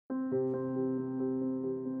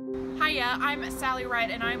Hiya, I'm Sally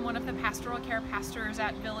Wright, and I'm one of the pastoral care pastors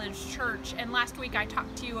at Village Church. And last week I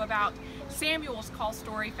talked to you about Samuel's call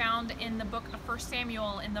story found in the book of 1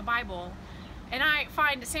 Samuel in the Bible. And I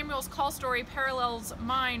find Samuel's call story parallels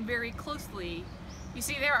mine very closely. You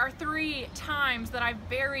see, there are 3 times that I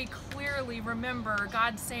very clearly remember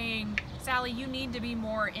God saying, Sally, you need to be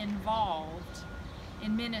more involved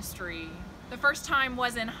in ministry. The first time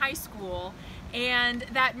was in high school, and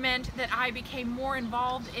that meant that I became more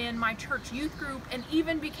involved in my church youth group and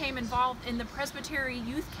even became involved in the Presbyterian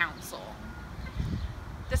Youth Council.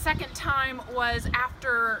 The second time was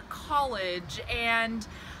after college, and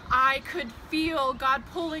I could feel God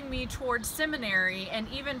pulling me towards seminary and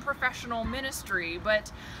even professional ministry,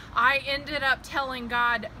 but I ended up telling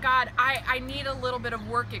God, I need a little bit of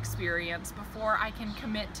work experience before I can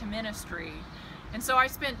commit to ministry. And so I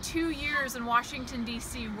spent 2 years in Washington,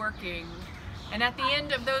 D.C. working. And at the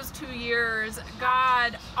end of those 2 years,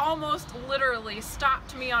 God almost literally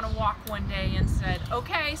stopped me on a walk one day and said,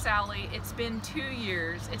 okay, Sally, it's been 2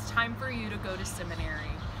 years. It's time for you to go to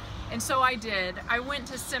seminary. And so I did. I went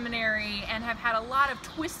to seminary and have had a lot of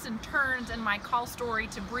twists and turns in my call story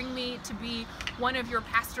to bring me to be one of your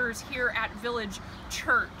pastors here at Village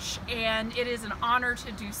Church. And it is an honor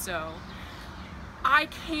to do so. I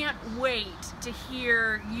can't wait to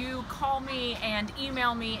hear you call me and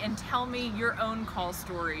email me and tell me your own call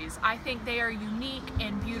stories. I think they are unique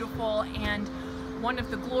and beautiful and one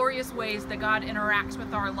of the glorious ways that God interacts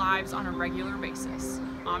with our lives on a regular basis.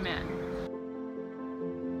 Amen.